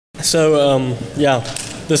So yeah,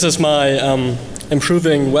 this is my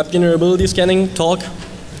improving web vulnerability scanning talk.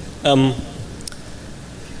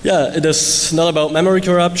 Yeah, it is not about memory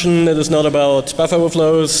corruption, it is not about buffer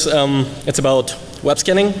overflows, it's about web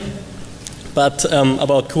scanning, but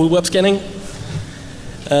about cool web scanning.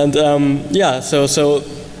 And yeah, so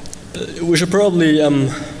we should probably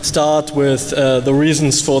start with the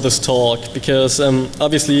reasons for this talk, because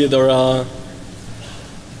obviously there are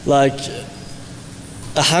like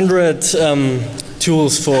 100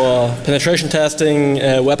 tools for penetration testing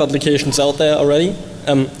web applications out there already.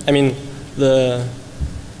 I mean,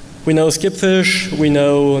 we know Skipfish, we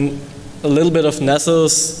know a little bit of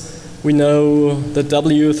Nessus, we know the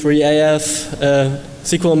W3AF,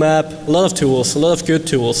 SQL map, a lot of tools, a lot of good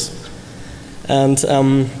tools. And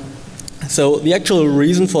so the actual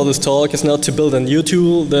reason for this talk is not to build a new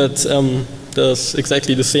tool that does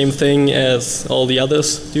exactly the same thing as all the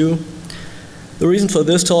others do. The reason for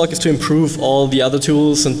this talk is to improve all the other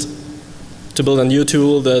tools and to build a new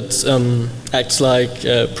tool that acts like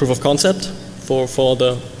proof of concept for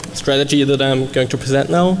the strategy that I'm going to present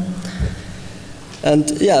now. And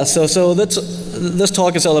yeah, so this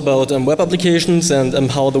talk is all about web applications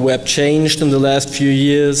and how the web changed in the last few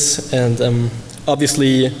years. And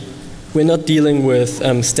obviously, we're not dealing with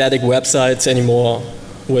static websites anymore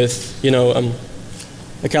with, you know,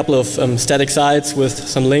 a couple of static sites with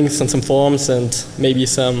some links and some forms and maybe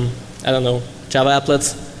some, I don't know, Java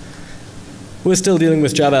applets. We're still dealing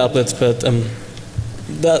with Java applets, but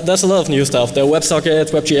there's a lot of new stuff. There are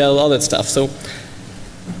WebSockets, WebGL, all that stuff. So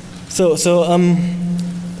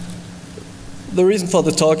the reason for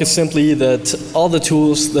the talk is simply that all the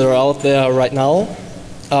tools that are out there right now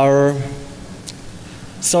are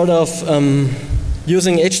sort of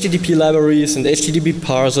using HTTP libraries and HTTP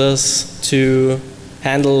parsers to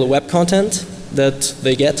handle web content that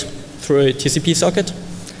they get through a TCP socket.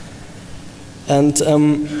 And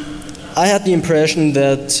I had the impression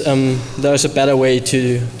that there's a better way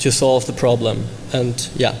to solve the problem. And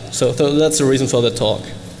yeah, so that's the reason for the talk.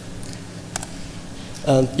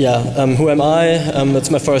 And yeah, who am I? It's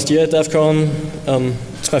my first year at DEFCON.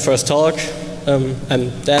 It's my first talk. I'm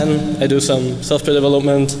Dan. I do some software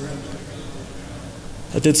development.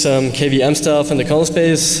 I did some KVM stuff in the kernel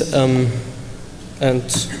space. And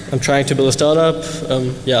I'm trying to build a startup.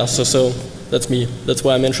 Yeah, so that's me. That's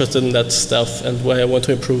why I'm interested in that stuff and why I want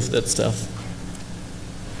to improve that stuff.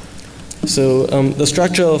 So the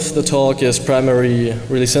structure of the talk is primarily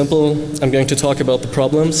really simple. I'm going to talk about the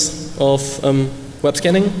problems of web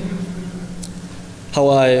scanning, how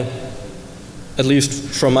I, at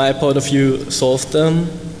least from my point of view, solved them.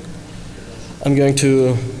 I'm going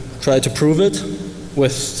to try to prove it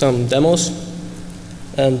with some demos.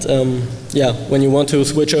 And yeah, when you want to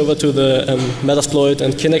switch over to the Metasploit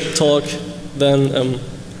and Kinect talk, then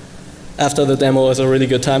after the demo is a really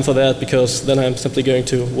good time for that, because then I'm simply going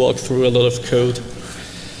to walk through a lot of code.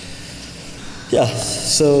 Yeah,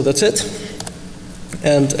 so that's it.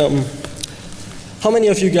 And how many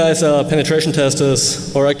of you guys are penetration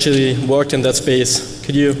testers or actually worked in that space?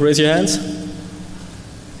 Could you raise your hands?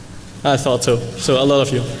 I thought so. So a lot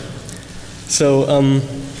of you. So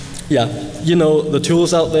yeah, you know the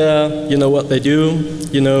tools out there, you know what they do,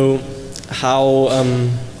 you know how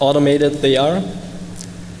automated they are.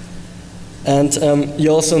 And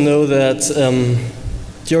you also know that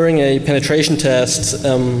during a penetration test,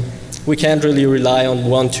 we can't really rely on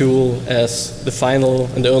one tool as the final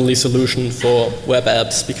and only solution for web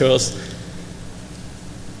apps, because,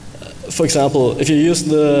 for example, if you use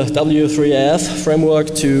the W3AF framework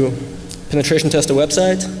to penetration test a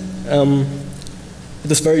website, it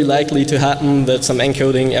is very likely to happen that some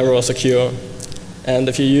encoding errors occur. And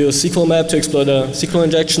if you use SQL map to exploit a SQL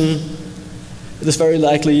injection, it is very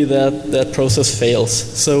likely that that process fails.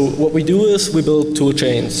 So what we do is we build tool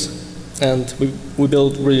chains. And we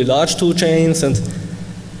build really large tool chains, and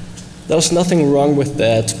there's nothing wrong with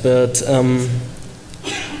that. But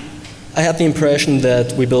I had the impression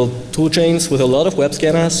that we build tool chains with a lot of web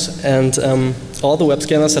scanners, and all the web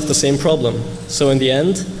scanners have the same problem. So in the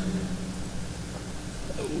end,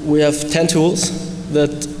 we have 10 tools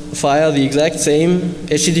that fire the exact same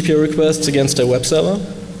HTTP requests against a web server,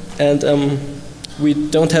 and we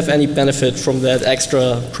don't have any benefit from that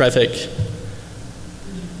extra traffic.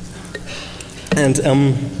 And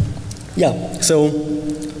yeah, so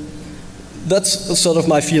that's sort of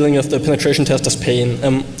my feeling of the penetration tester's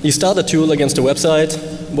pain. You start a tool against a website,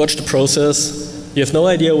 watch the process. You have no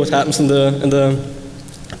idea what happens in the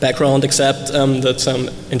background, except that some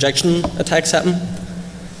injection attacks happen,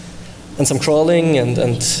 and some crawling,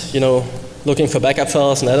 and you know, looking for backup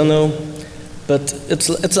files, and I don't know. But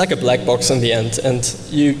it's like a black box in the end, and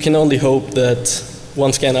you can only hope that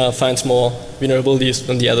one scanner finds more vulnerabilities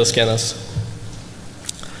than the other scanners.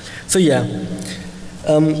 So yeah,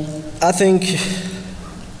 I think,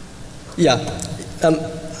 yeah,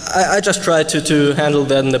 I just try to handle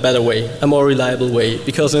that in a better way, a more reliable way,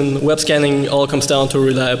 because in web scanning all comes down to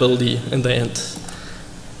reliability in the end.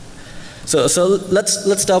 So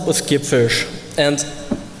let's start with Skipfish, and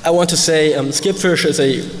I want to say Skipfish is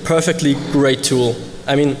a perfectly great tool.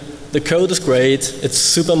 I mean, the code is great, it's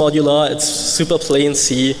super modular, it's super plain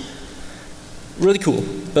C, really cool.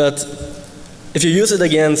 But if you use it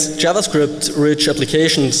against JavaScript-rich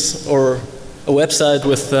applications or a website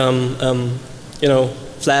with,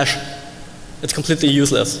 Flash, it's completely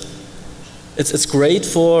useless. It's great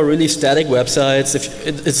for really static websites.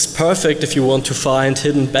 It's perfect if you want to find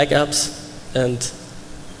hidden backups,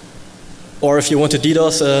 or if you want to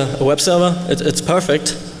DDoS a web server, it's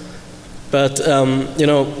perfect. But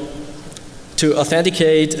to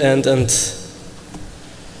authenticate and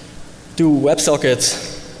do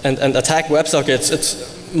WebSockets and attack WebSockets, it's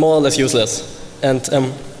more or less useless. And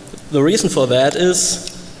the reason for that is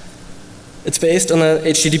it's based on an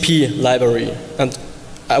HTTP library. And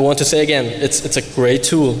I want to say again, it's a great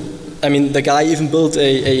tool. I mean, the guy even built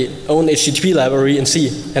a own HTTP library in C,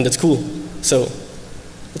 and it's cool. So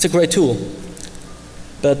it's a great tool.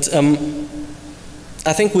 But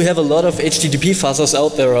I think we have a lot of HTTP fuzzers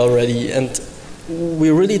out there already, and we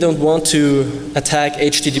really don't want to attack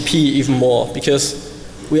HTTP even more, because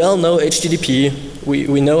we all know HTTP,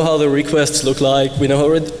 we know how the requests look like, we know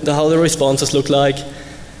how the responses look like,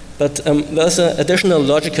 but there's an additional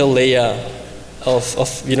logical layer of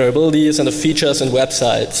vulnerabilities and of features in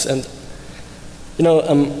websites. And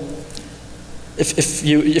if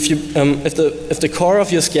the core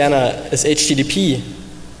of your scanner is HTTP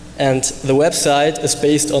and the website is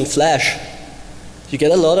based on Flash, you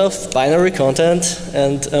get a lot of binary content,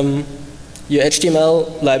 and your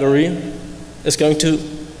HTML library is going to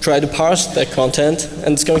try to parse that content,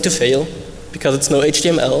 and it's going to fail because it's no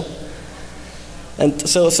HTML. And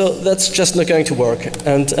so that's just not going to work.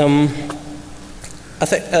 And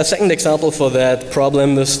a second example for that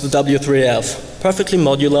problem is the W3F. Perfectly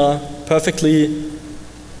modular, perfectly,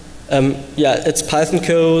 it's Python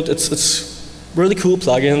code, it's really cool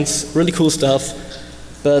plugins, really cool stuff,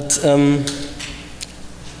 but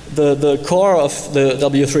the core of the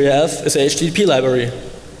W3F is a HTTP library.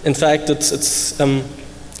 In fact, it's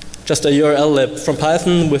just a URL lib from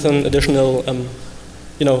Python with an additional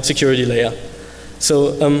security layer.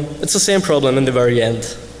 So it's the same problem in the very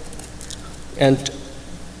end. And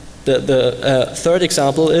the third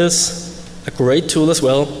example is a great tool as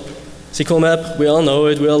well, SQL Map. We all know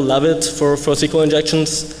it, we all love it for SQL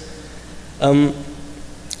injections.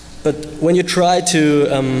 But when you try to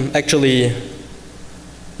actually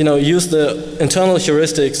use the internal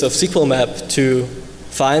heuristics of SQL Map to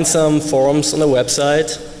find some forms on a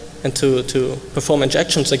website and to perform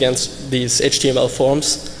injections against these HTML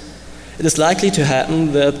forms, it is likely to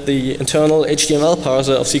happen that the internal HTML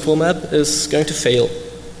parser of SQL Map is going to fail.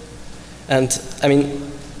 And I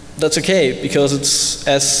mean, that's okay, because it's,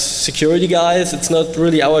 as security guys, it's not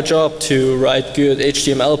really our job to write good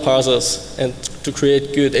HTML parsers and to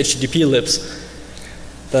create good HTTP libs.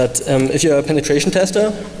 But if you're a penetration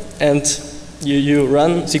tester and you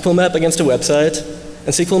run SQL Map against a website,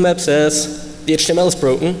 and SQL Map says the HTML is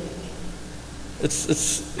broken,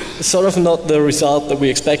 it's sort of not the result that we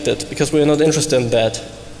expected, because we're not interested in that.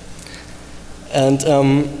 And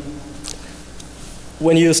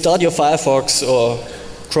when you start your Firefox or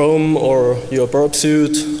Chrome or your burp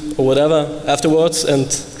suite or whatever afterwards and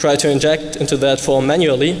try to inject into that form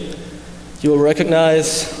manually, you will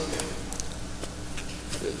recognize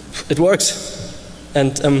it works.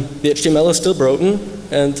 And the HTML is still broken,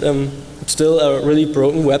 and it's still a really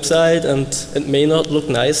broken website, and it may not look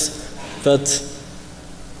nice, but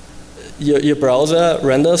your browser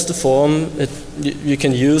renders the form. You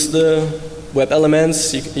can use the web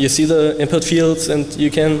elements, you see the input fields, and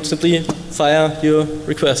you can simply fire your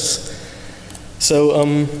requests. So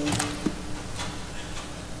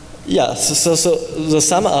yeah, so the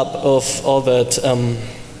sum up of all that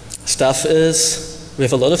stuff is we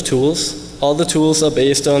have a lot of tools. All the tools are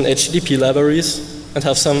based on HTTP libraries and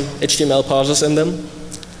have some HTML parsers in them.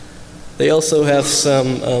 They also have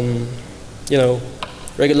some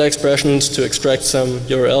regular expressions to extract some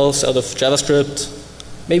URLs out of JavaScript.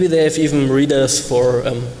 Maybe they have even readers for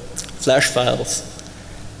Flash files.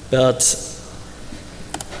 But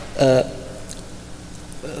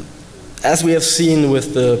as we have seen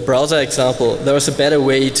with the browser example, there is a better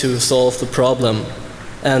way to solve the problem.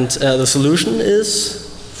 And the solution is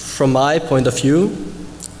from my point of view,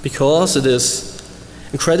 because it is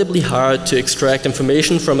incredibly hard to extract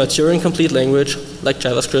information from a Turing-complete language like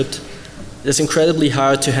JavaScript. It is incredibly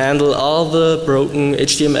hard to handle all the broken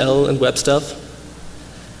HTML and web stuff.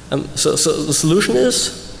 So the solution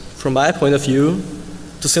is, from my point of view,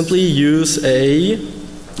 to simply use a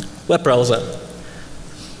web browser.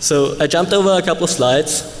 So I jumped over a couple of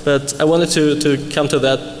slides, but I wanted to come to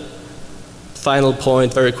that final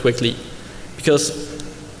point very quickly, because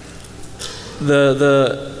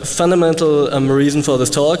the fundamental reason for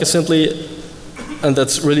this talk is simply, and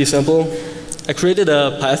that's really simple, I created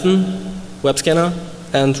a Python web scanner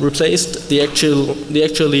and replaced the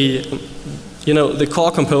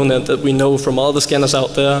core component that we know from all the scanners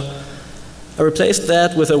out there. I replaced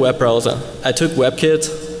that with a web browser. I took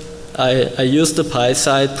WebKit. I used the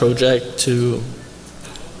PySide project to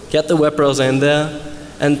get the web browser in there,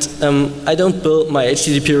 and I don't build my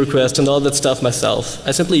HTTP request and all that stuff myself.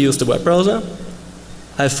 I simply use the web browser.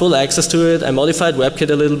 I have full access to it. I modified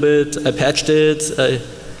WebKit a little bit. I patched it.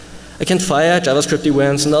 I can fire JavaScript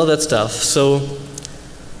events and all that stuff. So,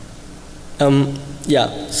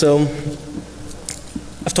 yeah. So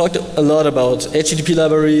I've talked a lot about HTTP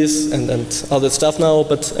libraries and all that stuff now,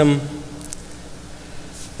 but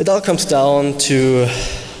it all comes down to,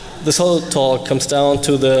 this whole talk comes down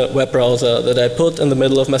to the web browser that I put in the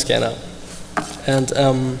middle of my scanner. And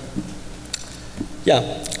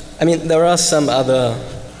yeah, I mean, there are some other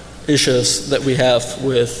issues that we have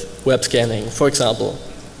with web scanning. For example,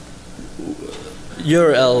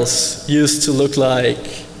 URLs used to look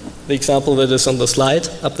like the example that is on the slide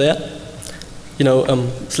up there. You know,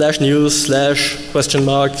 /news,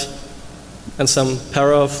 /, and some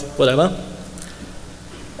paragraph, whatever.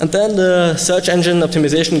 And then the search engine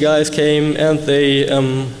optimization guys came and they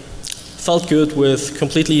felt good with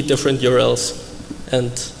completely different URLs.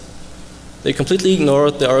 And they completely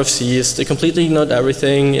ignored the RFCs, they completely ignored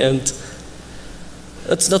everything, and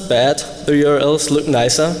that's not bad. The URLs look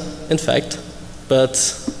nicer, in fact.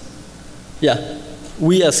 But yeah,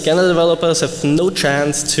 we as scanner developers have no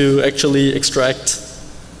chance to actually extract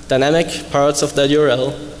dynamic parts of that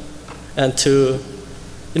URL and to,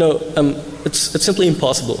 you know, it's simply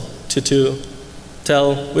impossible to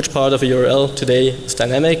tell which part of a URL today is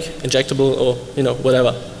dynamic, injectable, or, you know,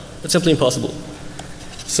 whatever. It's simply impossible.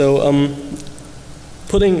 So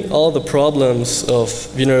putting all the problems of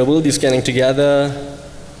vulnerability scanning together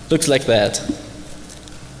looks like that.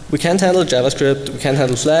 We can't handle JavaScript, we can't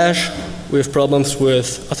handle Flash, we have problems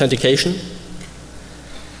with authentication.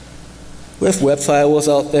 We have web firewalls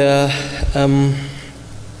out there,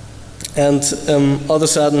 and all of a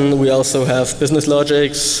sudden we also have business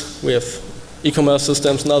logics, we have e-commerce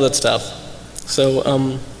systems and all that stuff. So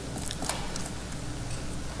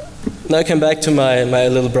now I come back to my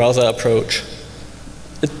little browser approach.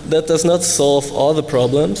 That does not solve all the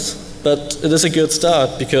problems, but it is a good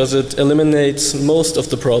start because it eliminates most of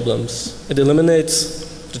the problems. It eliminates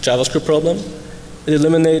the JavaScript problem. It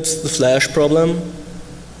eliminates the Flash problem.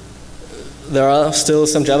 There are still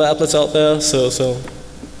some Java applets out there, so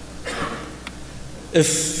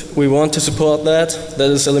if we want to support that, that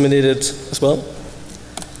is eliminated as well.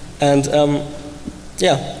 And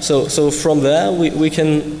yeah, so from there we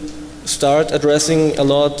can start addressing a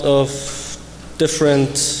lot of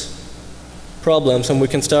different problems, and we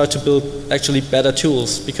can start to build actually better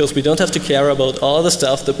tools, because we don't have to care about all the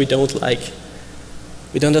stuff that we don't like.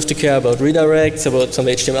 We don't have to care about redirects, about some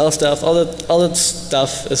HTML stuff. All that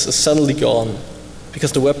stuff is suddenly gone,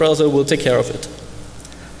 because the web browser will take care of it.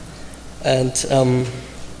 And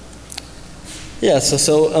yeah,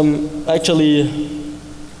 so actually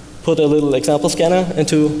put a little example scanner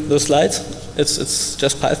into those slides. It's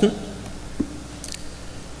just Python.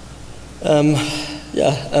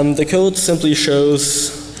 The code simply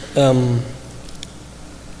shows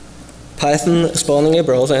Python spawning a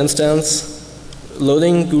browser instance,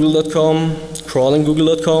 loading google.com, crawling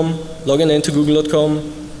google.com, logging into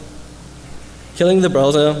google.com, killing the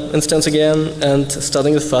browser instance again, and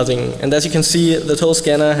starting with fuzzing. And as you can see, the whole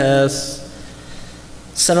scanner has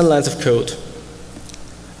 7 lines of code.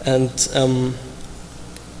 And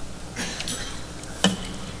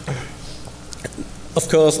of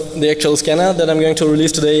course, the actual scanner that I'm going to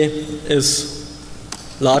release today is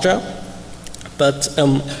larger, but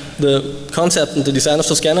the concept and the design of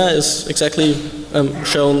the scanner is exactly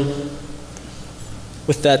shown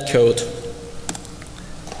with that code.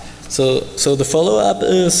 So the follow-up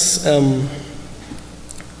is,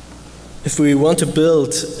 if we want to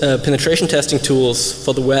build penetration testing tools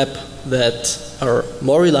for the web that are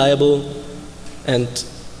more reliable and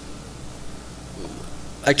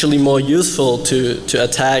actually more useful to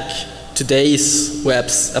attack today's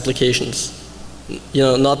web's applications. You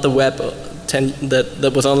know, not the web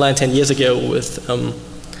that was online 10 years ago with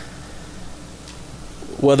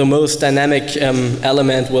where the most dynamic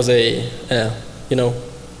element was a you know,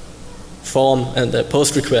 form and a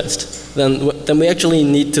post request. Then we actually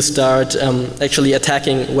need to start actually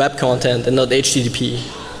attacking web content and not HTTP.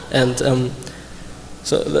 And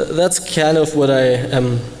so that's kind of what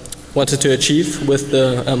I wanted to achieve with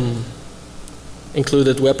the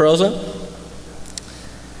included web browser.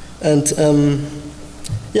 And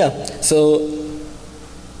yeah, so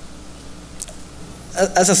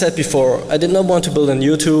as I said before, I did not want to build a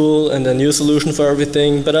new tool and a new solution for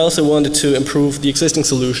everything, but I also wanted to improve the existing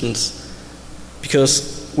solutions,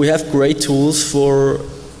 because we have great tools for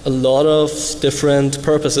a lot of different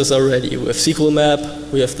purposes already. We have SQL Map,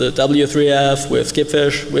 we have the W3F, we have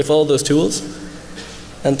Skipfish, we have all those tools.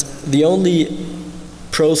 And the only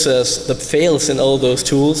process that fails in all those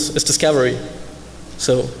tools is discovery.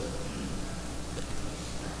 So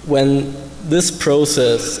when this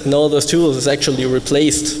process in all those tools is actually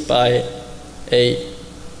replaced by a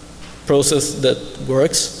process that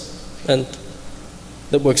works, and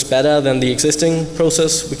that works better than the existing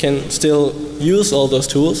process, we can still use all those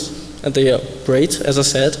tools, and they are great, as I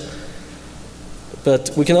said. But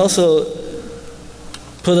we can also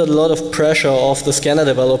put a lot of pressure off the scanner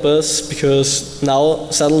developers, because now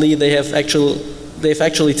suddenly they have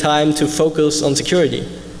actually time to focus on security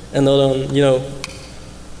and not on, you know,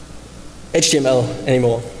 HTML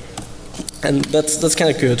anymore. And that's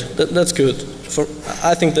kind of good. That's good.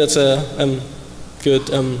 I think that's a good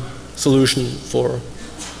solution for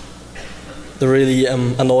the really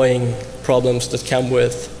annoying problems that come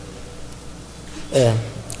with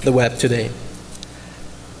the web today.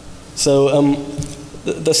 So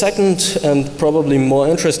the second and probably more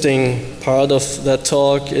interesting part of that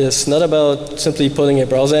talk is not about simply putting a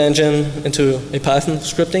browser engine into a Python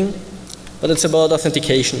scripting, but it's about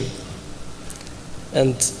authentication.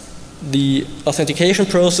 And the authentication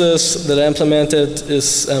process that I implemented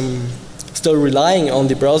is still relying on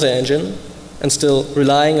the browser engine and still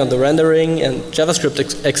relying on the rendering and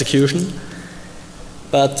JavaScript execution,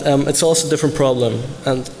 but it's also a different problem.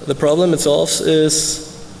 And the problem it solves is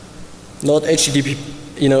not HTTP,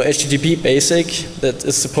 you know, HTTP basic that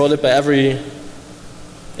is supported by every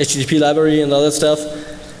HTTP library and all that stuff,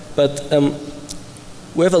 but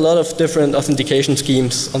we have a lot of different authentication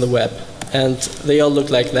schemes on the web. And they all look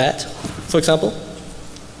like that, for example.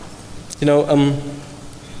 You know,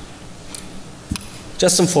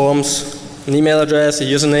 just some forms, an email address, a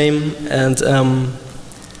username, and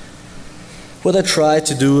what I try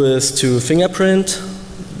to do is to fingerprint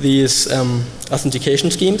these authentication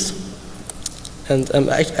schemes. And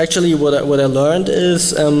actually what I learned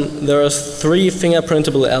is there are 3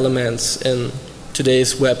 fingerprintable elements in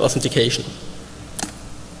today's web authentication.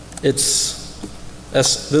 It's,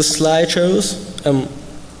 as this slide shows,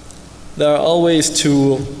 there are always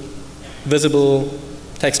 2 visible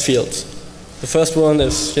text fields. The first one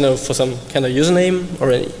is, you know, for some kind of username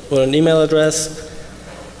or an email address.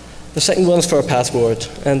 The second one is for a password.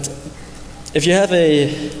 And if you have a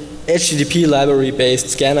HTTP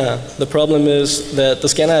library-based scanner, the problem is that the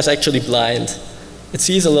scanner is actually blind. It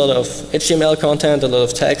sees a lot of HTML content, a lot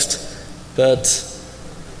of text, but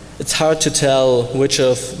it's hard to tell which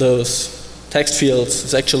of those text fields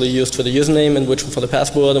is actually used for the username and which one for the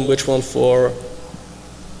password and which one for,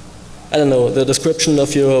 I don't know, the description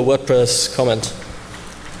of your WordPress comment.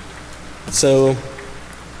 So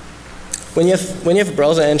when you have a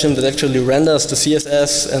browser engine that actually renders the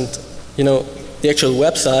CSS and, you know, the actual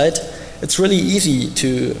website, it's really easy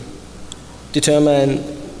to determine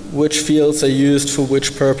which fields are used for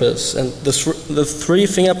which purpose. And the 3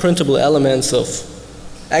 fingerprintable elements of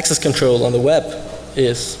access control on the web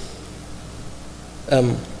is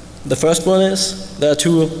the first one is there are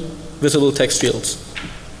 2 visible text fields.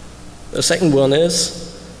 The second one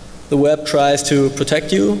is the web tries to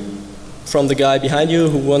protect you from the guy behind you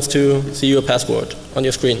who wants to see your password on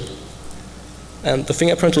your screen. And the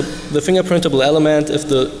fingerprintable element is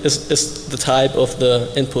the type of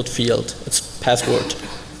the input field. It's password.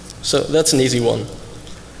 So that's an easy one.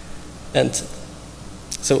 And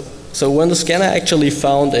so when the scanner actually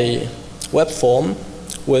found a web form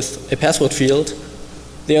with a password field,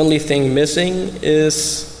 the only thing missing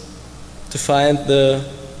is to find the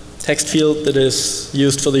text field that is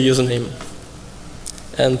used for the username.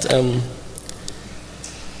 And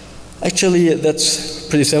actually that's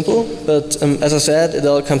pretty simple, but as I said, it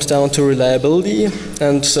all comes down to reliability,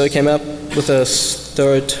 and so I came up with a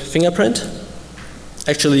third fingerprint,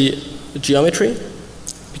 actually geometry,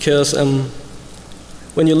 because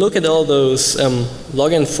when you look at all those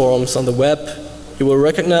login forms on the web, you will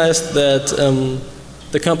recognize that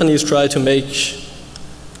the companies try to make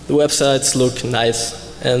the websites look nice.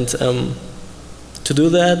 And to do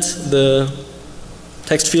that, the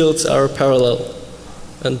text fields are parallel.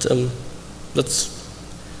 And that's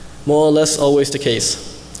more or less always the case.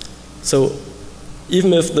 So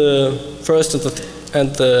even if the first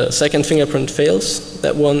and the second fingerprint fails,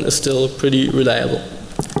 that one is still pretty reliable.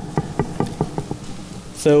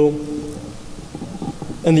 So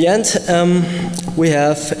in the end, we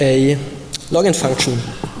have a login function.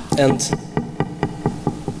 And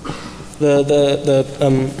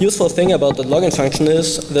the useful thing about the login function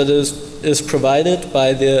is that it is provided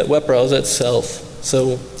by the web browser itself.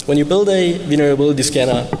 So when you build a vulnerability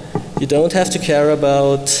scanner, you don't have to care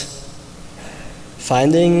about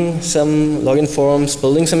finding some login forms,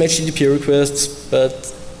 building some HTTP requests,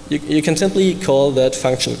 but you can simply call that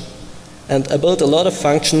function. And I built a lot of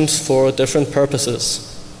functions for different purposes.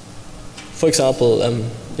 For example,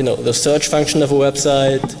 the search function of a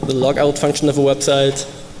website, the logout function of a website.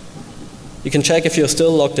 You can check if you're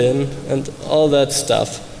still logged in and all that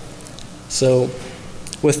stuff. So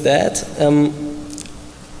with that,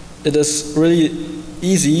 it is really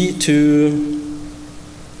easy to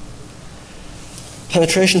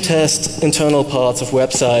penetration test internal parts of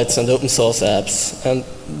websites and open source apps. And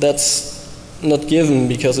that's not given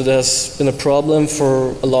because it has been a problem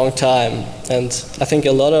for a long time. And I think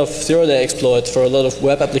a lot of zero-day exploits for a lot of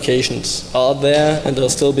web applications are there and are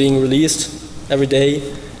still being released every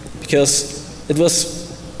day because it was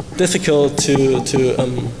difficult to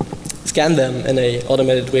scan them in an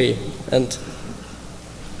automated way. And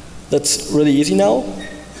that's really easy now.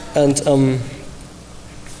 And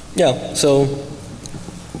yeah, so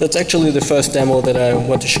that's actually the first demo that I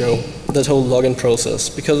want to show, that whole login process,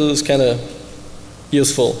 because it is kind of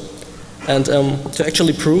useful. And to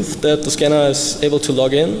actually prove that the scanner is able to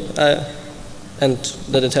log in and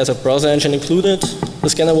that it has a browser engine included, the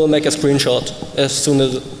scanner will make a screenshot as soon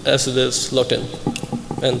as it is logged in.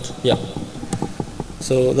 And yeah,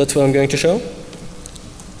 so that's what I'm going to show.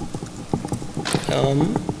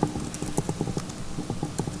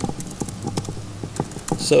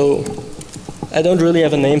 So I don't really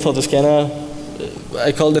have a name for the scanner.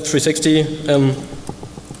 I called it 360.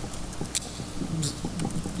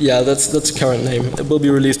 Yeah, that's the current name. It will be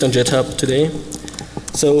released on GitHub today.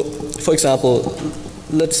 So, for example,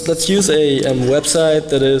 let's use a website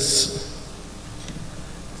that is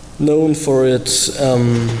known for its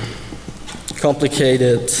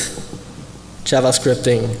complicated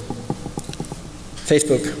JavaScripting.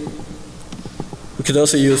 Facebook. We could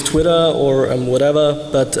also use Twitter or whatever,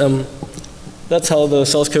 but that's how the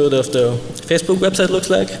source code of the Facebook website looks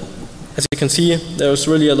like. As you can see, there's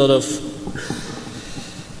really a lot of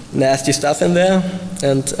nasty stuff in there,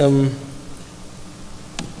 and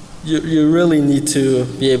you really need to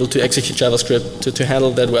be able to execute JavaScript to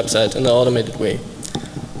handle that website in an automated way.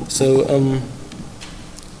 So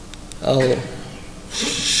I'll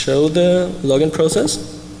show the login process.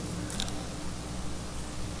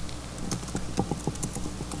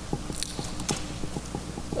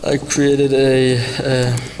 I created a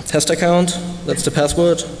test account. That's the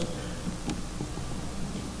password.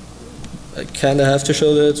 I kind of have to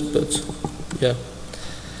show that, but yeah.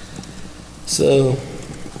 So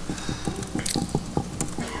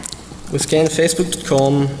we scan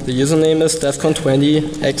facebook.com. The username is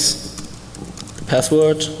DEFCON20X. The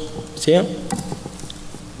password is here.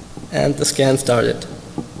 And the scan started.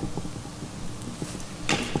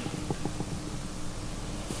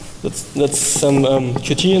 That's some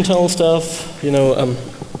Qt internal stuff. You know,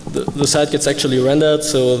 the site gets actually rendered,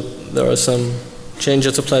 so there are some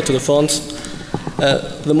changes applied to the fonts.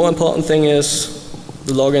 The more important thing is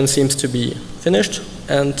the login seems to be finished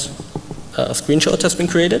and a screenshot has been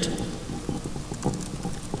created.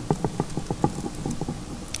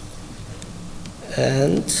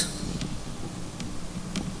 And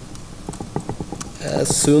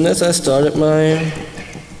as soon as I started my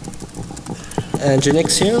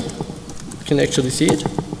Nginx here, you can actually see it.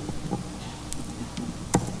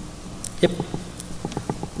 Yep,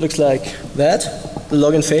 looks like that. The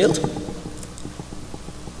login failed.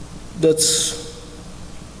 That's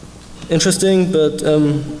interesting, but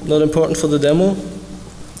not important for the demo.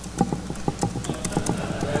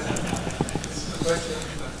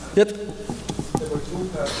 Yep. There were two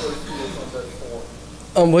password fields on that form.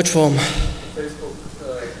 On which form? Facebook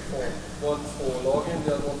form. One for login,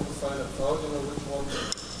 the other one for sign up. How do you know which one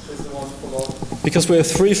is the one for login? Because we have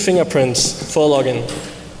 3 fingerprints for login.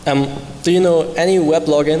 Do you know any web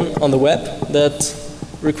login on the web that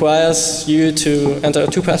requires you to enter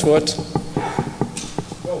 2 passwords?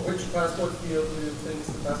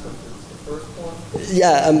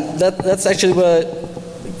 Yeah, that's actually what.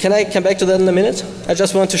 Can I come back to that in a minute? I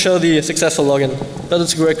just want to show the successful login. But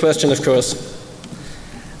it's a great question, of course.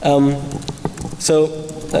 So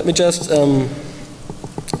let me just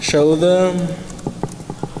show the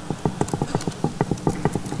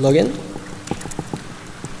login.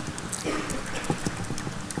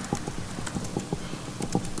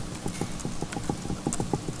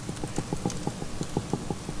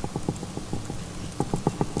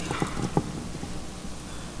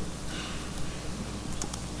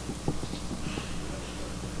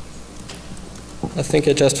 I think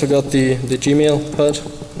I just forgot the Gmail part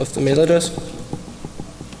of the mail address.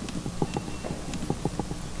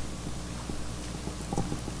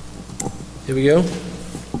 Here we go.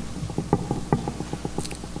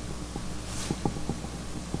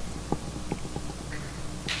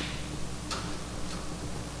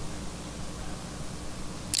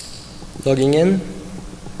 Logging in.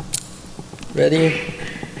 Ready.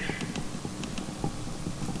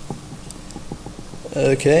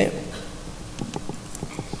 Okay.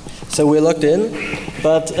 So we're logged in,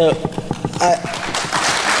 but the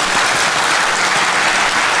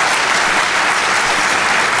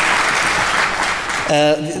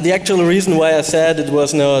actual reason why I said it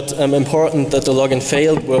was not important that the login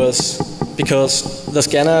failed was because the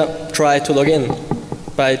scanner tried to log in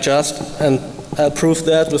by and I'll prove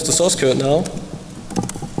that with the source code now.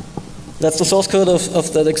 That's the source code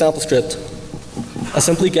of that example script. I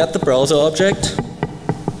simply get the browser object.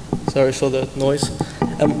 Sorry for the noise.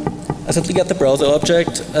 I simply get the browser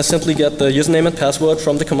object, I simply get the username and password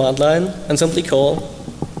from the command line, and simply call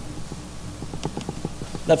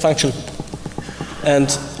that function.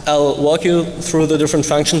 And I'll walk you through the different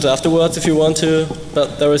functions afterwards if you want to,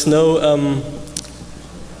 but there is no,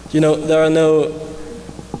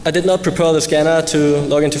 I did not prepare the scanner to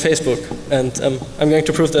log into Facebook, and I'm going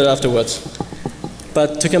to prove that afterwards.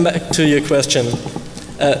 But to come back to your question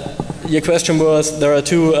was there are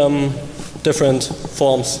two different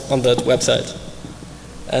forms on that website.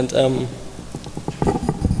 And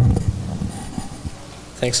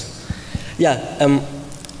thanks. Yeah,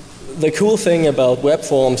 the cool thing about web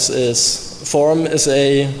forms is form is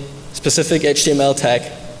a specific HTML tag.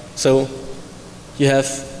 So you have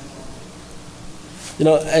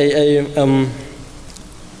a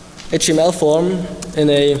HTML form in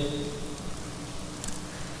a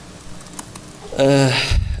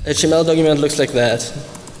HTML document looks like that.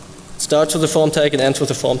 Starts with the form tag and ends with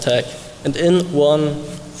the form tag. And in one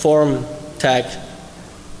form tag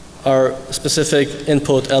are specific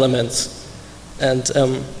input elements. And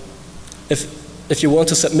if you want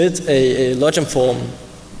to submit a login form,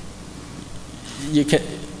 you can,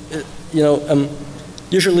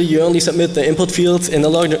 usually you only submit the input fields in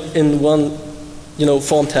one,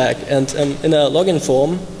 form tag. And in a login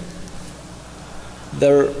form,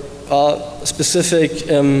 there are specific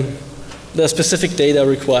data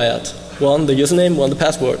required. One, the username, one, the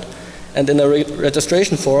password. And in a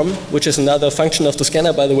registration form, which is another function of the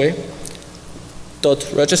scanner, by the way,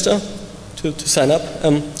 .register to sign up,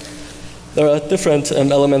 there are different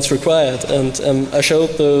elements required. And I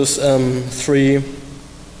showed those three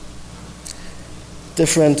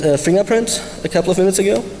different fingerprints a couple of minutes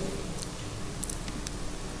ago.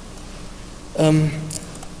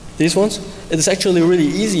 These ones. It is actually really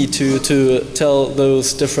easy to tell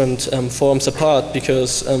those different forms apart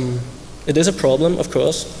because it is a problem, of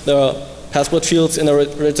course. There are password fields in a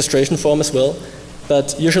registration form as well,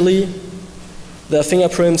 but usually there are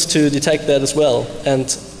fingerprints to detect that as well. And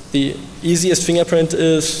the easiest fingerprint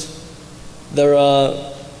is there are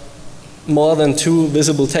more than 2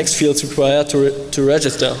 visible text fields required to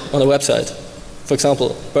register on a website. For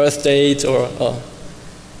example, birth date or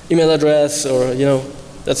email address or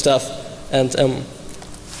that stuff. And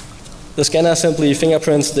the scanner simply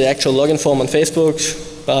fingerprints the actual login form on Facebook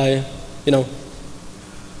by,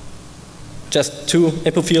 just 2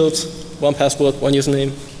 input fields, 1 password, 1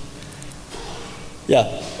 username.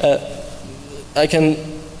 Yeah, I can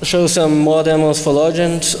show some more demos for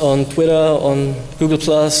logins on Twitter, on Google+,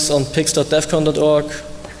 on pix.defcon.org.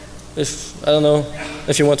 I don't know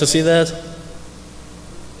if you want to see that.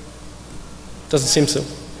 Doesn't seem so.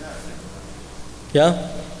 Yeah?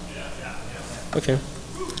 Okay.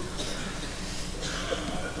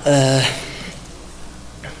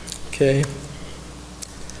 Okay.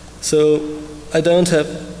 So I don't have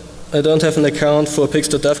an account for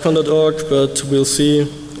pix.defcon.org, but we'll see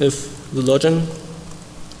if the login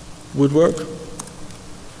would work.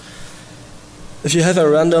 If you have a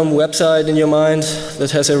random website in your mind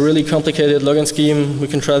that has a really complicated login scheme, we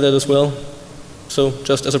can try that as well. So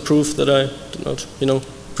just as a proof that I did not,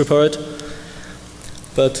 prepare it.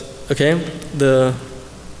 But Okay, the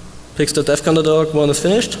pix.defcon.org one is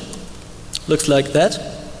finished. Looks like that.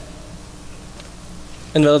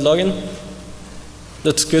 Invalid login.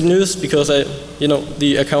 That's good news because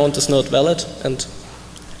the account is not valid and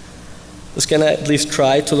the scanner at least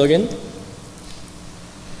tried to log in.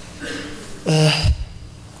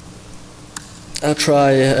 I'll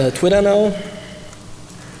try Twitter now.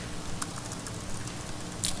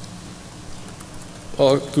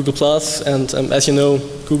 Or Google Plus, and as you know,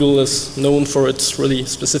 Google is known for its really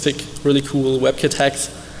specific, really cool WebKit hacks.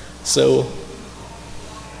 So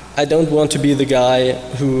I don't want to be the guy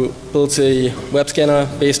who builds a web scanner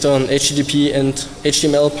based on HTTP and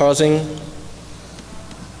HTML parsing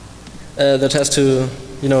that has to,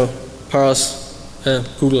 parse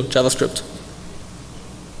Google JavaScript.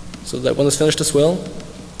 So that one is finished as well.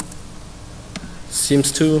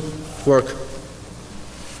 Seems to work.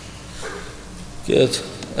 Good.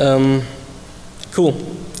 Cool.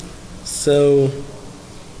 So,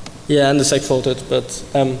 yeah, and the seg faulted, but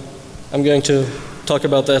I'm going to talk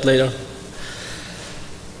about that later.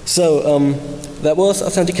 So, that was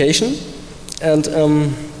authentication, and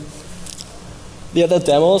the other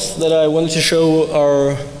demos that I wanted to show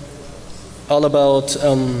are all about,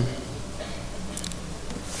 I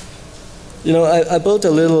built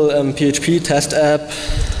a little PHP test app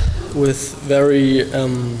with very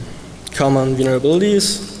common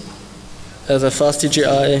vulnerabilities as a fast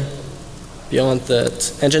CGI. Beyond that,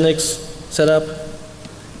 Nginx setup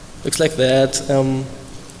looks like that.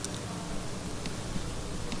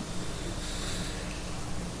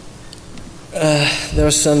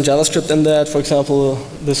 There's some JavaScript in that. For example,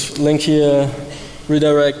 this link here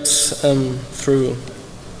redirects through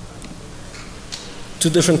two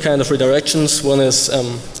different kind of redirections. One is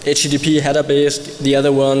HTTP header based. The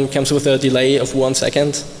other one comes with a delay of 1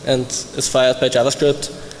 second and is fired by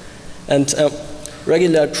JavaScript. And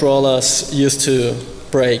regular crawlers used to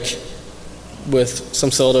break with some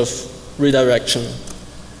sort of redirection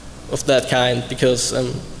of that kind because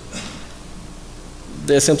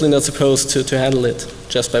they're simply not supposed to handle it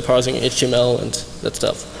just by parsing HTML and that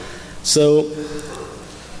stuff. So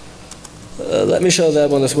let me show that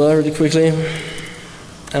one as well really quickly.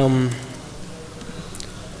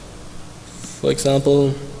 For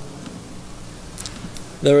example,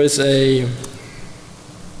 there is a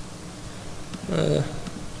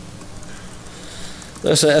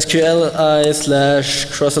there's a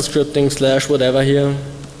SQLi/cross-scripting/whatever here,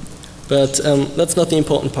 but that's not the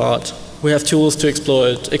important part. We have tools to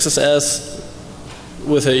exploit XSS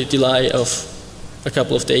with a delay of a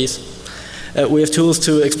couple of days. We have tools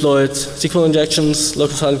to exploit SQL injections,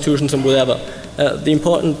 local file inclusions, and whatever. The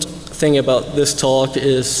important thing about this talk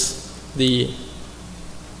is the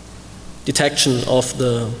detection of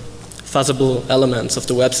the fuzzable elements of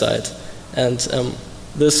the website. And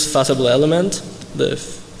this fuzzable element, the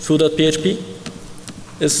foo.php,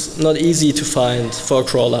 is not easy to find for a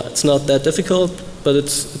crawler. It's not that difficult, but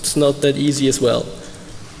it's not that easy as well.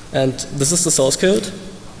 And this is the source code.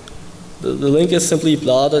 The link is simply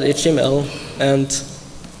blah.html, and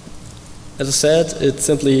as I said, it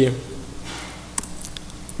simply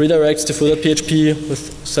redirects to foo.php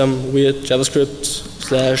with some weird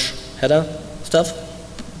JavaScript/header stuff.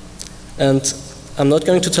 And I'm not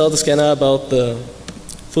going to tell the scanner about the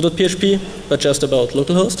foo.php, but just about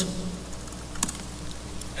localhost.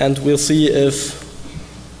 And we'll see if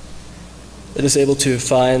it is able to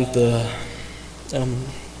find the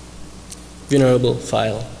vulnerable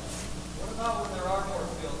file. What about when there are more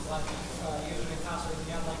fields, like user and password,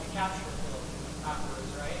 you have like a capture field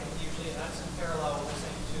afterwards, right? And usually that's in parallel with the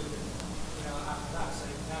same two, after that. So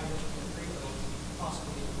now you're looking at 3 fields,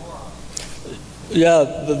 possibly even more of. Yeah,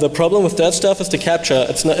 the problem with that stuff is the capture.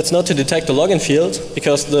 It's not to detect the login field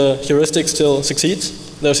because the heuristic still succeeds.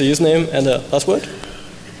 There's a username and a password.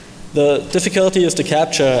 The difficulty is the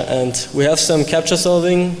capture, and we have some capture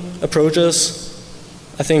solving approaches.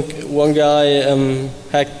 I think one guy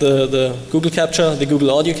hacked the Google capture, the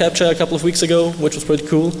Google audio capture a couple of weeks ago, which was pretty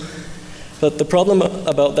cool. But the problem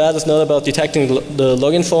about that is not about detecting the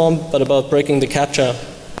login form, but about breaking the capture.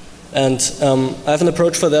 And I have an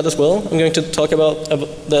approach for that as well. I'm going to talk about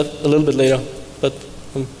that a little bit later. But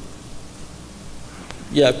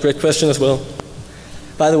yeah, great question as well.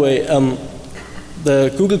 By the way,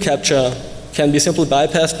 the Google capture can be simply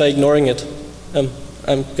bypassed by ignoring it. I'm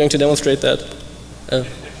going to demonstrate that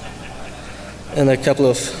in a couple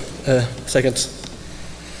of seconds.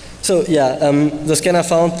 So yeah, the scanner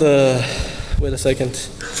found the, wait a second,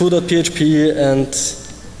 foo.php and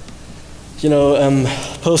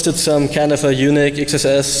posted some kind of a unique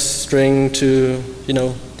XSS string to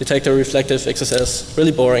detect a reflective XSS.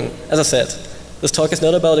 Really boring, as I said. This talk is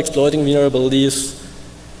not about exploiting vulnerabilities.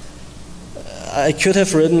 I could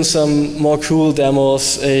have written some more cool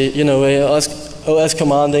demos, a OS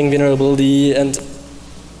commanding vulnerability and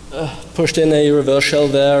pushed in a reverse shell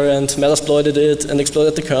there and metasploited it and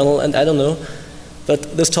exploited the kernel, and I don't know.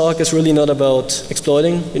 But this talk is really not about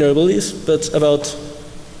exploiting vulnerabilities, but about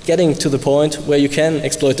getting to the point where you can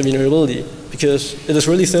exploit the vulnerability. Because it is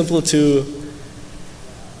really simple to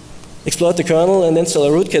exploit the kernel and install a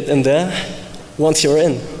rootkit in there once you're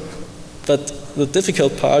in. But the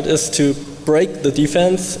difficult part is to break the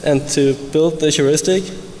defense and to build the heuristic.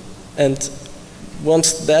 And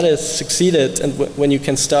once that is succeeded, and when you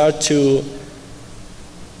can start to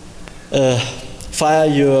fire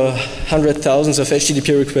your hundred thousands of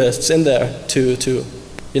HTTP requests in there to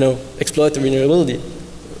exploit the vulnerability,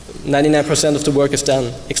 99% of the work is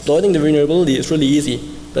done. Exploiting the vulnerability is really easy,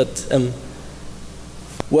 but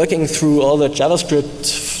working through all the JavaScript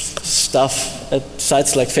stuff at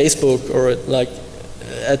sites like Facebook or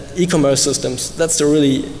at e-commerce systems, that's the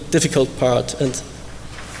really difficult part. And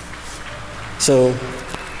so,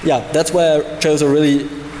 yeah, that's why I chose a really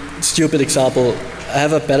stupid example. I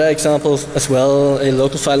have a better example as well, a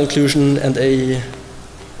local file inclusion and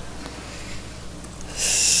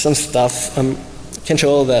some stuff. Can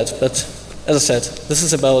show all that, but as I said, this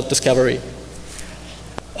is about discovery.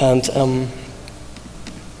 And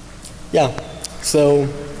yeah, so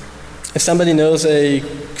if somebody knows a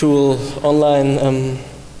cool online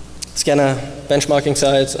scanner benchmarking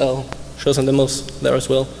site, I'll show some demos there as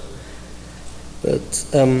well. But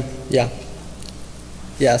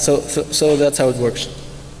yeah, so that's how it works.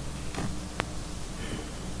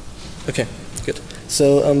 Okay, good.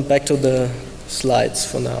 So back to the slides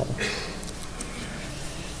for now.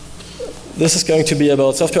 This is going to be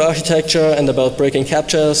about software architecture and about breaking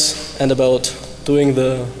captchas and about doing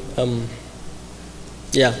the,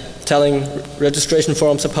 telling registration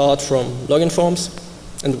forms apart from login forms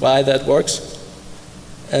and why that works.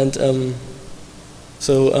 And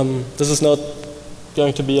this is not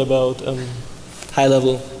going to be about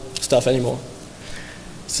high-level stuff anymore.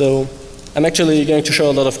 So I'm actually going to show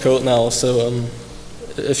a lot of code now. So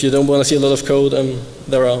if you don't want to see a lot of code,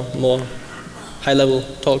 there are more high-level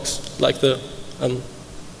talks, like the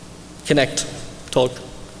Connect talk,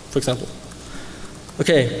 for example.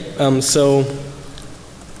 Okay, so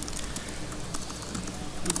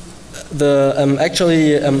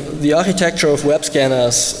the architecture of web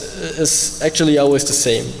scanners is actually always the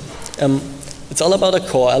same. It's all about a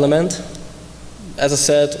core element. As I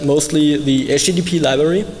said, mostly the HTTP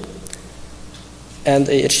library and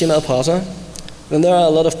a HTML parser. Then there are a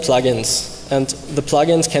lot of plugins, and the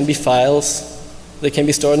plugins can be files. They can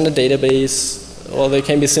be stored in a database, or they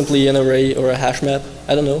can be simply an array or a hash map.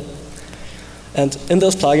 I don't know. And in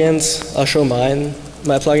those plugins, I'll show my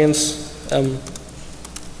plugins.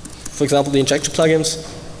 For example, the injection plugins.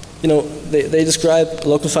 They describe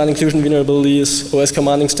local file inclusion vulnerabilities, OS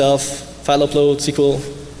commanding stuff, file upload, SQL.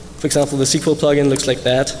 For example, the SQL plugin looks like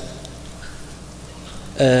that.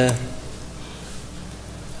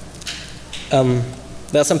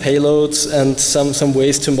 There are some payloads and some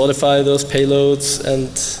ways to modify those payloads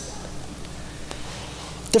and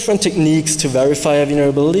different techniques to verify a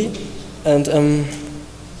vulnerability. And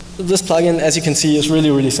this plugin, as you can see, is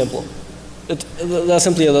really, really simple. There are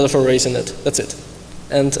simply a lot of arrays in it. That's it.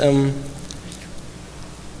 And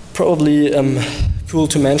probably cool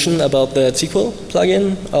to mention about the SQL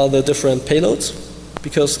plugin are the different payloads,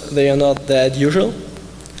 because they are not that usual.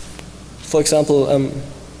 For example,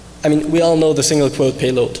 we all know the single quote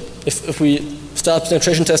payload. If we start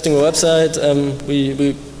penetration testing a website,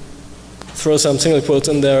 we throw some single quotes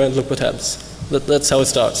in there and look what happens. That's how it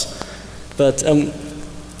starts. But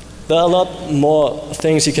there are a lot more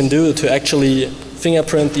things you can do to actually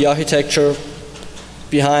fingerprint the architecture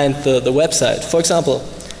behind the website. For example,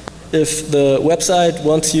 if the website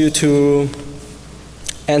wants you to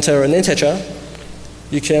enter an integer,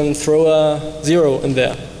 you can throw a 0 in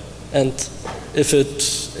there. And if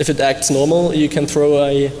it acts normal, you can throw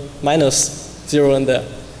a -0 in there.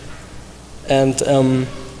 And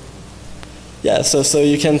so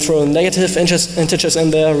you can throw negative integers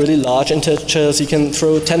in there, really large integers. You can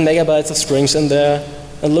throw 10 megabytes of strings in there,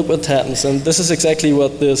 and look what happens. And this is exactly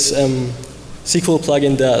what this SQL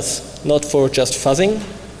plugin does. Not for just fuzzing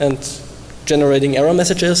and generating error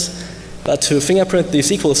messages, but to fingerprint the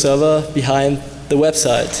SQL server behind the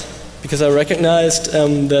website. Because I recognized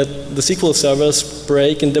that the SQL servers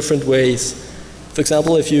break in different ways. For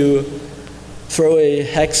example, if you throw a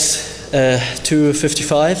hex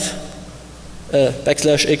 255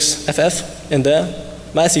 \xff in there,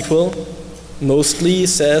 MySQL mostly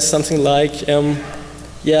says something like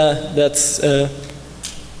yeah, that's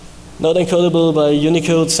not encodable by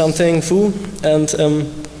Unicode something foo, and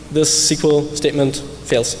this SQL statement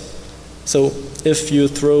fails. So if you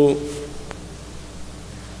throw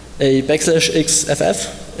a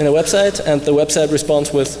 \xff in a website and the website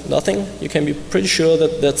responds with nothing, you can be pretty sure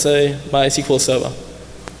that that's a MySQL server.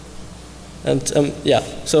 And yeah,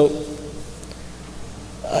 so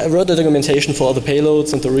I wrote the documentation for all the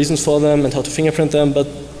payloads and the reasons for them and how to fingerprint them, but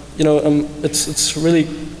you know, it's really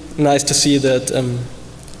nice to see that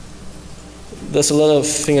there's a lot of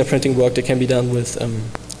fingerprinting work that can be done with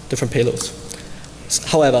different payloads.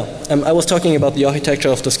 However, I was talking about the architecture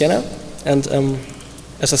of the scanner, and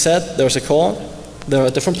as I said, there's a core. There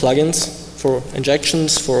are different plugins for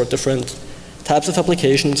injections, for different types of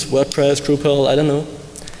applications, WordPress, Drupal, I don't know.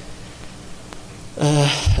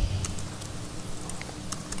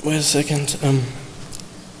 Wait a second.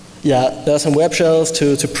 Yeah, there are some web shells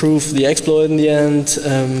to prove the exploit in the end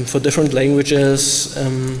for different languages,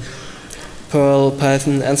 Perl,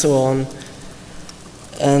 Python, and so on.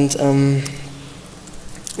 And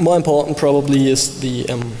more important probably is the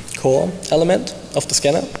core element of the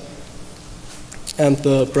scanner and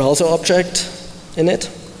the browser object in it,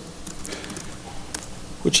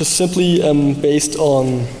 which is simply based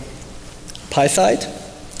on PySide.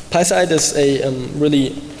 PySide is a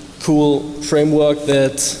really cool framework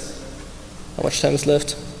that, how much time is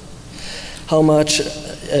left? How much,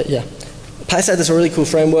 yeah. PySide is a really cool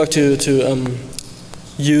framework to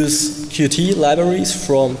use Qt libraries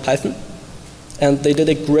from Python. And they did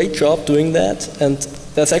a great job doing that. And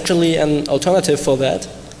there's actually an alternative for that.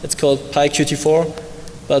 It's called PyQt4.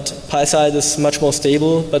 But PySide is much more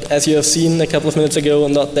stable. But as you have seen a couple of minutes ago,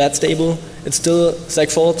 not that stable. It still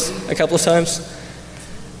segfaults a couple of times.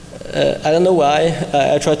 I don't know why.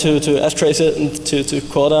 I tried to strace it and to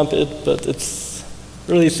core dump it, but it's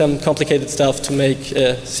really some complicated stuff to make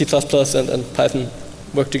C++ and Python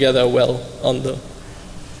work together well on the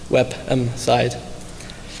web side.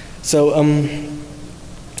 So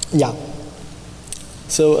yeah.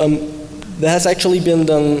 So there has actually been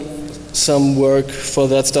done some work for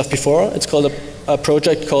that stuff before. It's called a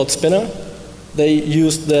project called Spinner. They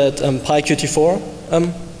used that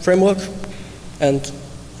PyQt4 framework, and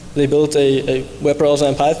they built a web browser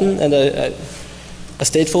in Python and a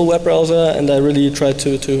stateful web browser, and I really tried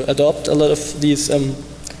to adopt a lot of these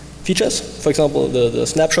features. For example, the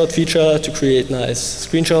snapshot feature to create nice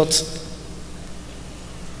screenshots,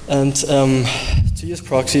 and to use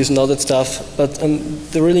proxies and all that stuff. But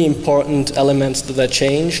the really important elements that I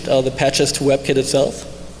changed are the patches to WebKit itself,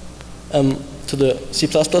 to the C++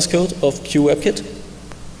 code of QWebKit.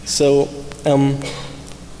 So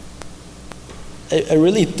a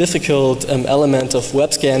really difficult element of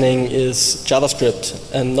web scanning is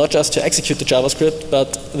JavaScript, and not just to execute the JavaScript,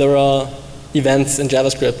 but there are events in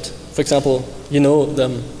JavaScript. For example, you know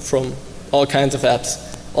them from all kinds of apps.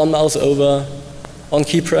 On mouse over, on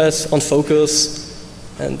key press, on focus,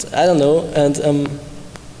 and I don't know. And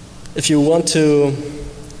if you want to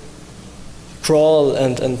crawl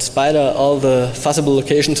and spider all the fuzzable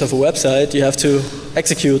locations of a website, you have to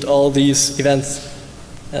execute all these events.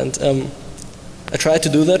 And I tried to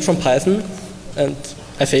do that from Python, and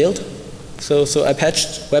I failed. So I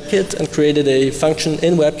patched WebKit and created a function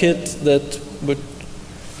in WebKit that would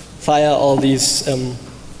fire all these,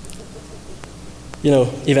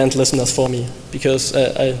 event listeners for me, because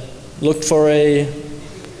I looked for a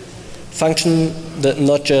function that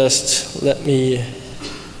not just let me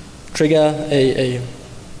trigger a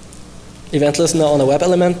event listener on a web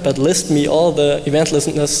element, but list me all the event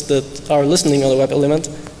listeners that are listening on a web element.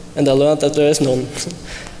 And I learned that there is none.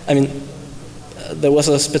 I mean, there was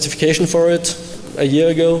a specification for it a year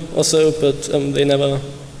ago or so, but they never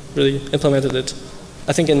really implemented it.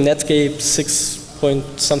 I think in Netscape 6 point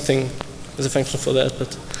something is a function for that,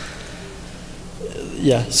 but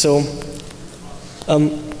yeah. So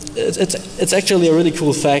it's actually a really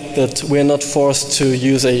cool fact that we're not forced to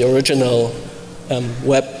use a original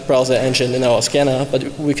web browser engine in our scanner, but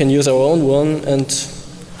we can use our own one. And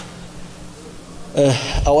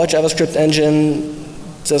our JavaScript engine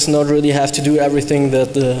does not really have to do everything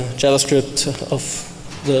that the JavaScript of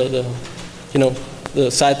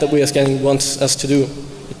the site that we are scanning wants us to do.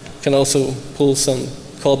 It can also pull some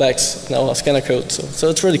callbacks in our scanner code. So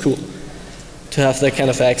it's really cool to have that kind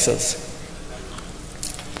of access.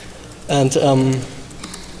 And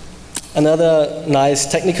another nice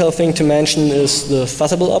technical thing to mention is the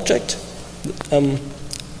fuzzable object.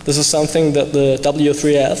 This is something that the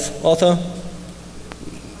W3F author,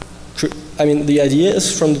 the idea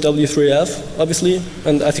is from the W3F, obviously,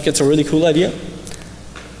 and I think it's a really cool idea.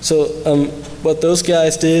 So what those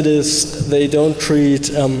guys did is they don't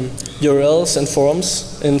treat URLs and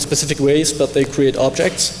forms in specific ways, but they create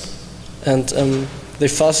objects, and they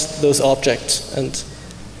fuzz those objects, and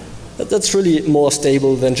that's really more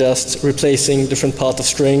stable than just replacing different parts of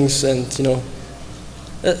strings. And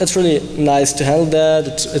it's really nice to handle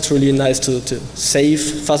that. It's really nice to save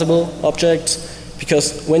fuzzable objects,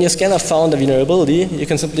 because when your scanner found a vulnerability, you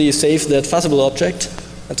can simply save that fuzzable object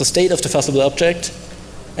and the state of the fuzzable object,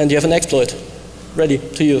 and you have an exploit ready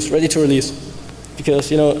to use, ready to release. Because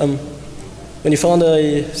when you found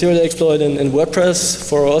a zero-day exploit in WordPress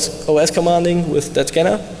for OS commanding with that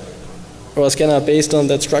scanner, or a scanner based on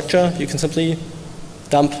that structure, you can simply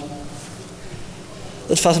dump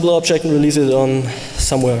that fuzzable object and release it on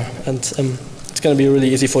somewhere, and it's going to be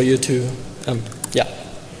really easy for you to, yeah.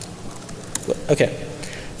 Okay,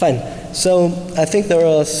 fine. So I think there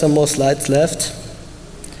are some more slides left.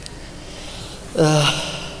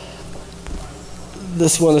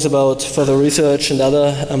 This one is about further research and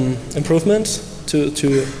other improvements to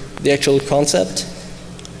the actual concept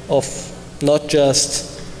of not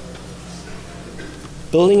just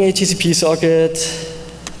building a TCP socket,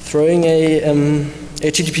 throwing a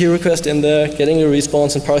HTTP request in there, getting a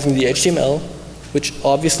response and parsing the HTML, which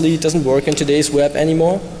obviously doesn't work in today's web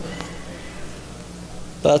anymore.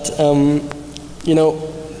 But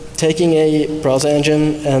taking a browser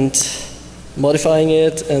engine and modifying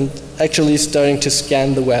it and actually starting to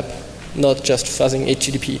scan the web, not just fuzzing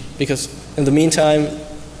HTTP. Because in the meantime,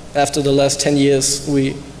 after the last 10 years,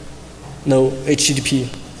 we know HTTP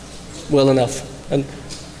well enough. And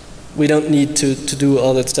we don't need to do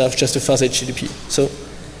all that stuff just to fuzz HTTP. So,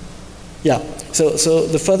 yeah. So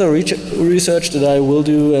the further research that I will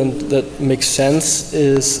do and that makes sense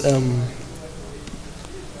is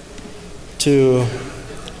to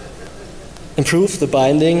improve the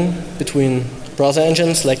binding between browser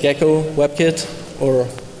engines like Gecko, WebKit, or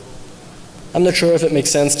I'm not sure if it makes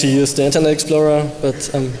sense to use the Internet Explorer, but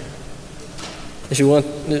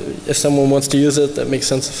if someone wants to use it, that makes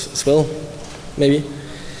sense as well, maybe.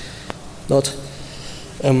 Not.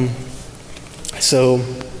 So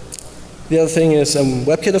the other thing is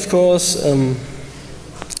WebKit, of course.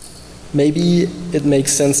 Maybe it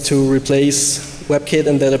makes sense to replace WebKit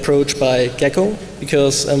and that approach by Gecko,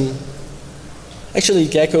 because actually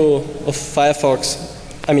Gecko of Firefox,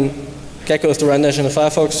 Gecko is the run engine of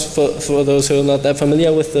Firefox, for those who are not that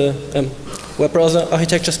familiar with the web browser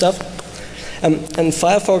architecture stuff. And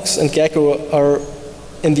Firefox and Gecko are,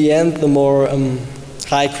 in the end, the more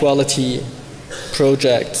high quality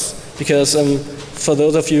projects, because for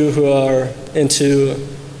those of you who are into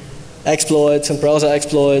exploits and browser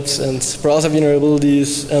exploits and browser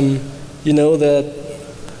vulnerabilities, you know that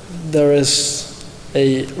there is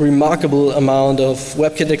a remarkable amount of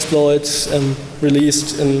WebKit exploits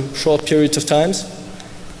released in short periods of times.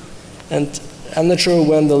 And I'm not sure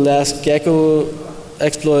when the last Gecko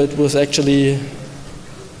exploit was actually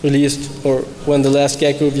released, or when the last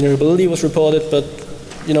Gecko vulnerability was reported, but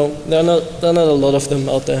there are not a lot of them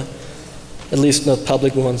out there, at least not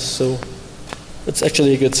public ones, so it's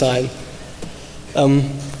actually a good sign.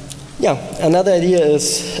 Yeah, another idea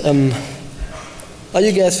is, are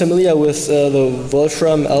you guys familiar with the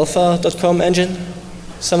wolframalpha.com engine?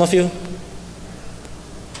 Some of you?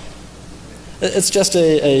 It's just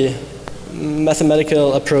a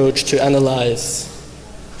mathematical approach to analyze,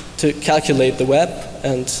 to calculate the web,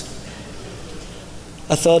 and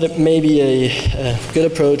I thought it may be a good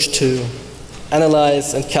approach to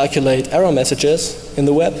analyze and calculate error messages in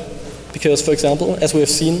the web. Because, for example, as we have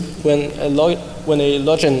seen, when a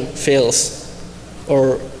login fails,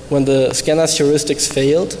 or when the scanner's heuristics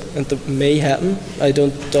failed, and that may happen, I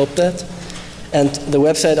don't doubt that, and the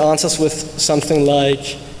website answers with something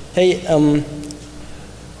like, hey,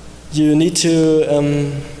 you need to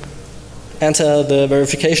enter the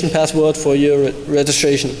verification password for your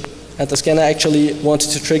registration. And the scanner actually wanted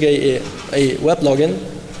to trigger a web login.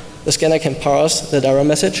 The scanner can parse that error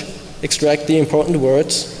message, extract the important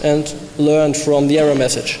words, and learn from the error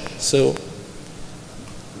message. So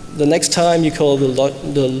the next time you call the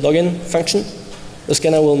login function, the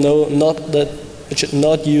scanner will know not that it should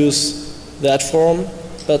not use that form,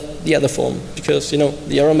 but the other form, because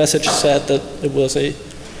the error message said that it was a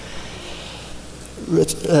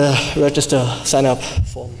register sign-up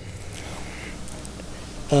form.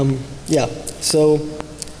 Yeah, so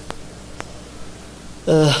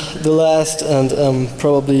the last and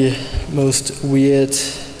probably most weird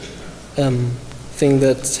thing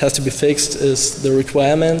that has to be fixed is the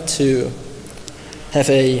requirement to have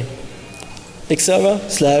a X server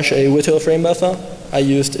 / a virtual frame buffer. I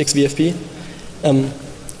used XVFP.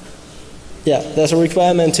 yeah, there's a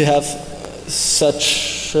requirement to have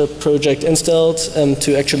such a project installed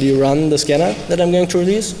to actually run the scanner that I'm going to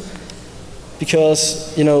release,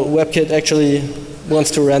 because WebKit actually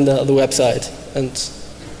wants to render the website, and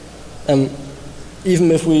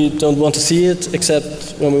even if we don't want to see it,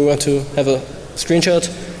 except when we want to have a screenshot,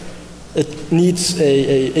 it needs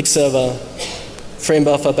a X server frame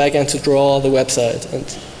buffer backend to draw the website, and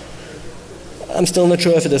I'm still not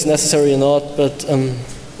sure if it is necessary or not, but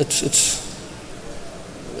it's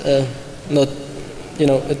not,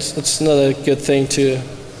 it's not a good thing to.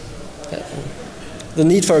 The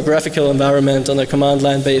need for a graphical environment on a command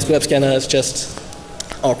line based web scanner is just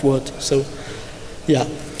awkward. So, yeah.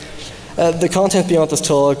 The content beyond this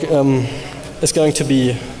talk is going to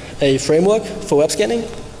be a framework for web scanning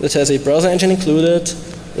that has a browser engine included.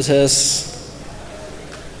 It has,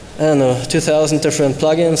 2,000 different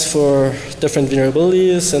plugins for different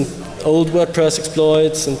vulnerabilities and old WordPress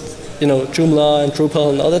exploits and, Joomla and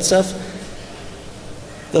Drupal and all that stuff.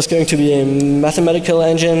 There's going to be a mathematical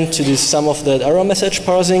engine to do some of that error message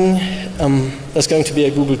parsing. There's going to be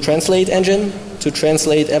a Google Translate engine to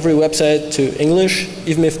translate every website to English,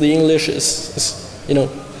 even if the English is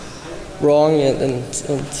wrong and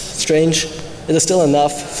strange. It is still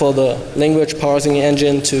enough for the language parsing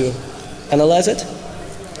engine to analyze it.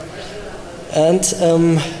 And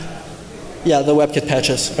the WebKit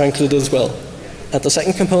patches are included as well. And the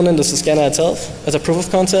second component is the scanner itself as a proof of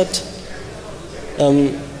concept.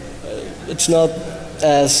 It's not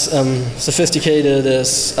as sophisticated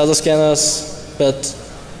as other scanners, but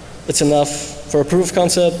it's enough for a proof of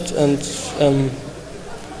concept, and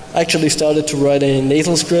I actually started to write a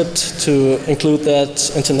nasal script to include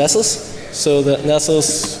that into Nessus, so that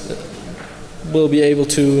Nessus will be able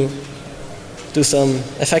to do some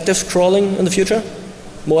effective crawling in the future,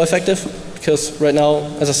 more effective, because right now,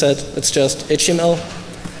 as I said, it's just HTML.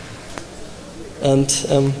 And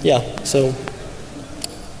so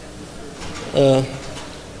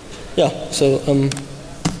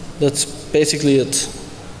that's basically it.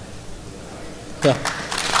 Yeah.